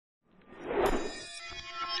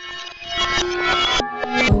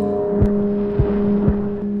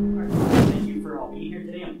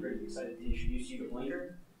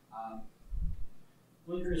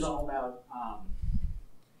Blinker is all about,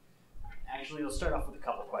 actually, let's start off with a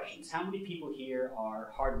couple questions. How many people here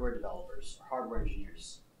are hardware developers or hardware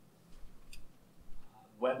engineers?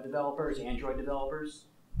 Web developers, Android developers?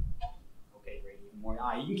 Okay, great, even more.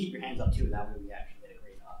 You can keep your hands up too, that way we actually get a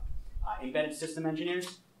great embedded system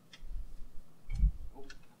engineers? Oh, all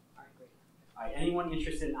right, great. All right, anyone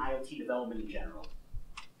interested in IoT development in general?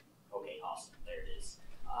 Okay, awesome, there it is.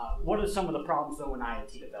 What are some of the problems though in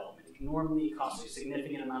IoT development? Normally it costs a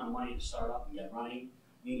significant amount of money to start up and get running.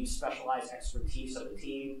 You need specialized expertise of the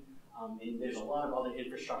team, and there's a lot of other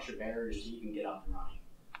infrastructure barriers that you can get up and running.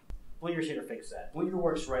 Blinker's here to fix that. Blinker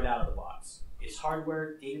works right out of the box. It's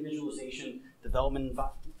hardware, data visualization, development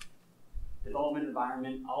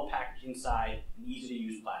environment, all packaged inside an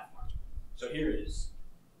easy-to-use platform. So here it is,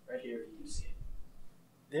 right here if you can see it.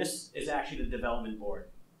 This is actually the development board.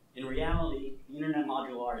 In reality, the Internet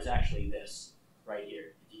Module R is actually this, right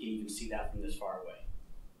here. You can even see that from this far away.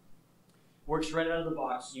 Works right out of the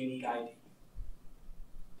box, unique ID.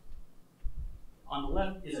 On the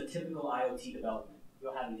left is a typical IoT development.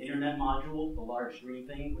 You'll have an Internet module, the large green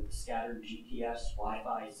thing with the scattered GPS,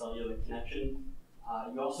 Wi-Fi, cellular connection.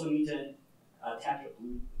 You also need to attach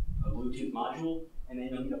a Bluetooth module, and then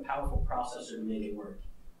you'll need a powerful processor to make it work.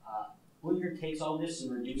 Blinker takes all this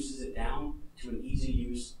and reduces it down to an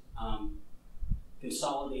easy-to-use,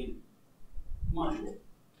 consolidated module.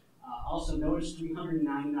 Also notice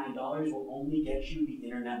 $399 will only get you the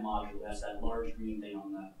Internet module. That's that large green thing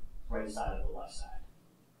on the right side of the left side.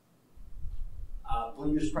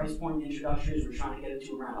 Blinker's price point introductory is we're trying to get it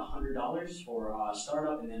to around $100 for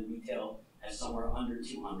startup, and then retail at somewhere under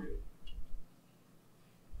 $200.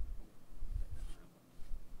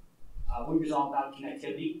 Blinker's all about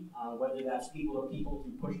connectivity, whether that's people to people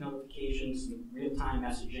through push notifications, real-time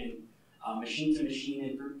messaging,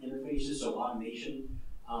 machine-to-machine interfaces, so automation,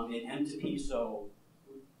 and M2P, so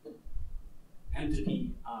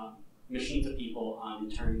M2P, machine-to-people in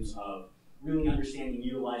terms of really understanding,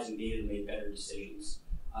 utilizing data to make better decisions.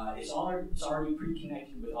 It's already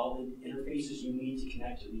pre-connected with all the interfaces you need to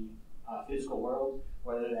connect to the physical world,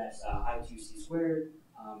 whether that's I2C squared,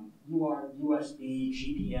 UART, USB,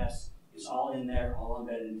 GPS. It's all in there, all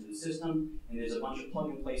embedded into the system, and there's a bunch of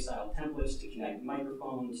plug-and-play style templates to connect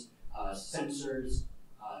microphones, sensors,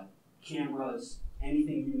 cameras,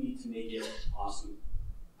 anything you need to make it awesome.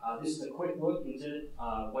 This is a quick look into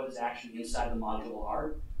what is actually inside the module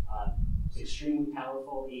R. It's extremely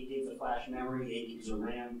powerful, 8 gigs of flash memory, 8 gigs of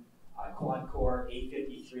RAM, quad-core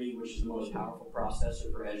 853, which is the most powerful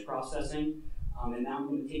processor for edge processing. And now I'm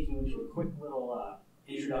going to take you into a quick little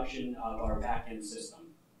introduction of our back-end system.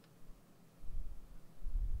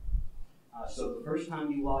 So the first time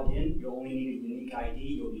you log in, you'll only need a unique ID.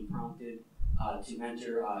 You'll be prompted to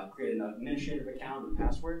enter, create an administrative account and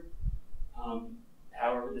password.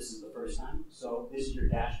 However, this is the first time. So this is your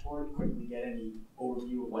dashboard. Quickly get any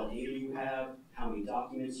overview of what data you have, how many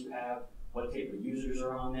documents you have, what type of users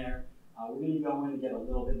are on there. We're going to go in and get a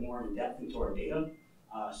little bit more in depth into our data.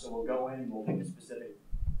 So we'll go in and we'll pick a specific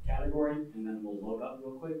category, and then we'll load up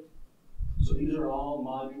real quick. So these are all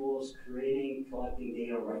modules creating, collecting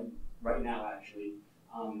data right now, actually.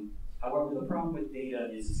 However, the problem with data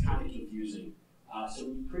is it's kind of confusing. So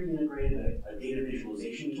we pre-integrated a data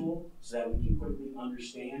visualization tool so that we can quickly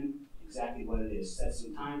understand exactly what it is. Set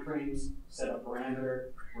some time frames, set a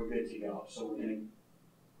parameter, we're good to go. So we're going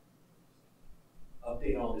to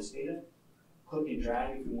update all this data. Click and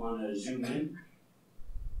drag if we want to zoom in.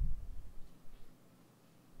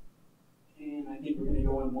 And I think we're going to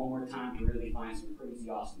go in one more time to really find some crazy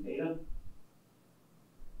awesome data.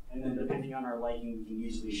 And then depending on our liking, we can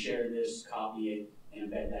easily share this, copy it,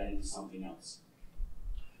 and embed that into something else.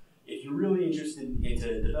 If you're really interested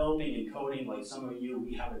into developing and coding, like some of you,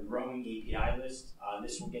 we have a growing API list.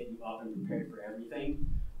 This will get you up and prepared for everything.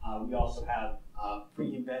 We also have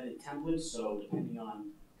pre-embedded templates, so depending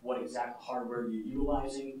on what exact hardware you're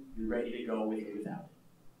utilizing, you're ready to go with it without it.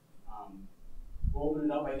 We'll open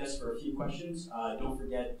it up, I guess, for a few questions. Don't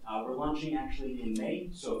forget, we're launching actually in May,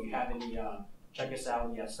 so if you have any, check us out.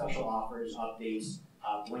 We have special offers, updates,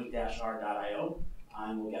 blink-r.io.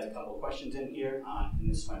 And we'll get a couple of questions in here. And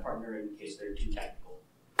this is my partner in case they're too technical.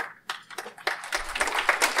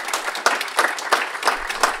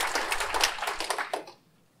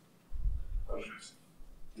 Questions?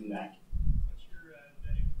 In the back. What's your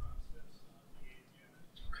vetting process on the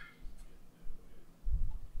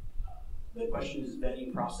API? The question is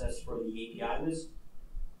vetting process for the API list.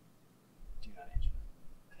 Do not answer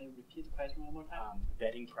that. Can you repeat the question one more time?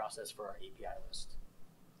 Vetting process for our API list.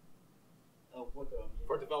 Oh, what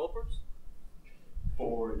For developers?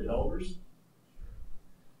 For developers?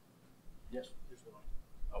 Yes. There's one.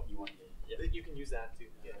 Oh, you want it? Yeah. You can use that too.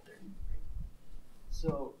 Yeah.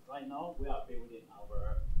 So right now we are building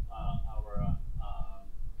our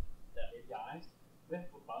the APIs. We have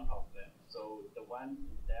a bunch of them. So the one in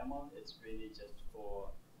the demo is really just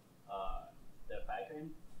for the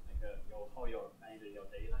backend, like how you manage your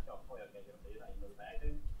data, how you get your data in the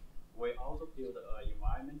backend. We also build an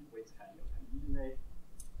environment which you can easily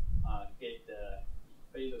get the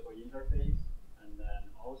physical interface, and then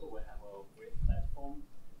also we have a web platform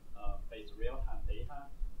based real-time data.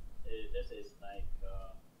 This is like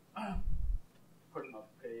push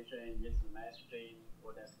notification, instant messaging,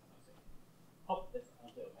 all that kind of thing. Hope this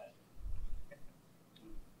answers your question.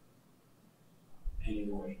 Any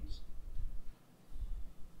other questions?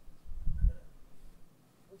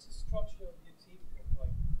 What's the structure of your team look like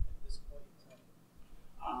at this point in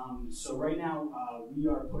time? So right now, we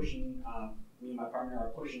are pushing, me and my partner are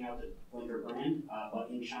pushing out the Blender brand, but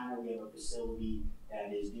in China we have a facility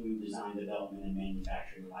that is doing design, development, and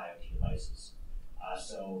manufacturing of IoT devices.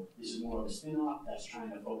 So this is more of a spin-off that's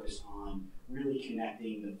trying to focus on really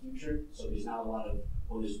connecting the future. So there's not a lot of,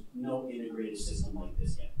 there's no integrated system like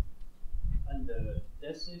this yet. And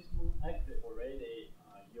this system actually already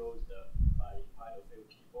used by quite a few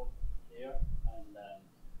people here, and then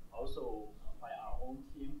also by our own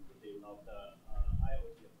team to develop the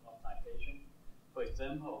IoT application. For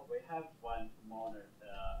example, we have one to monitor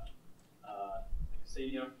the like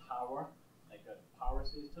senior power, like a power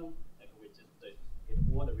system, like we just get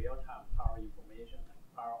all the real-time power information, like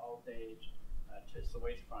power outage, to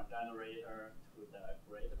switch from generator to the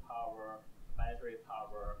grid power, battery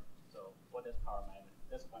power. So what is power management?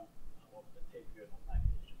 That's one of the typical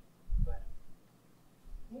application. Go ahead.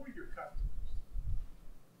 Who are your customers?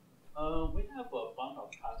 We have a bunch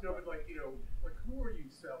of customers. No, but like who are you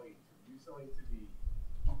selling to? Are you selling to the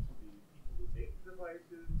people who make the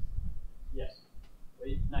devices? Yes.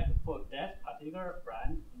 We like for that particular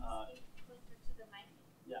brand. Closer to the mic.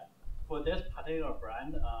 Yeah. For this particular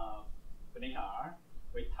brand, Blinka R,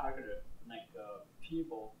 we target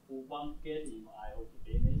people who want to get into IoT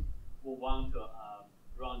business, who want to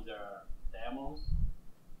run their demos,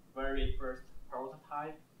 very first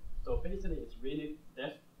prototype. So basically, it's really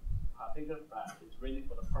this particular brand is really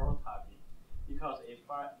for the prototyping, because if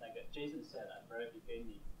like Jason said at the very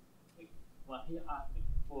beginning, like, when he asked me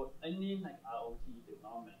for any IoT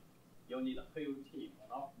development, you need a whole team, a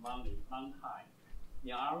lot of money, long time.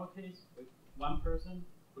 In our case, with one person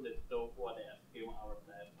could do what they have given our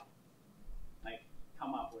platform, like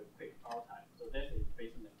come up with quick prototype. So that is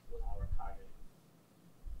basically what our target.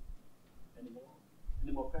 Any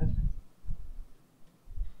more questions?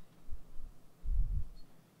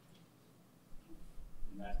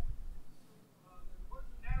 What's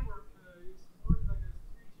the network? Is more like a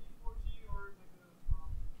 3G, 4G, or like a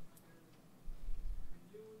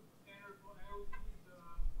new standard for IoT with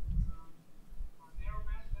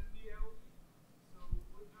narrowband NB-IoT? So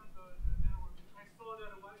what kind of the network? I saw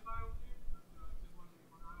that Wi-Fi over here, but just wondering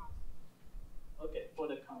what else. Okay, for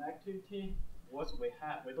the connectivity, what we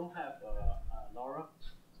have, we don't have LoRa.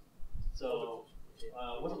 So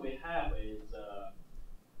what we have is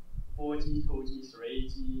 4G, 2G,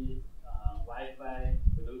 3G, Wi-Fi,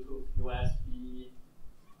 Bluetooth, USB,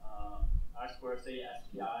 R2C,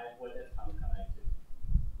 SPI, all that kind of connectivity.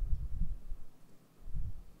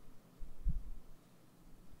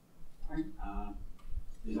 All right.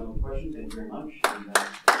 There's no more questions. Thank you very much. And,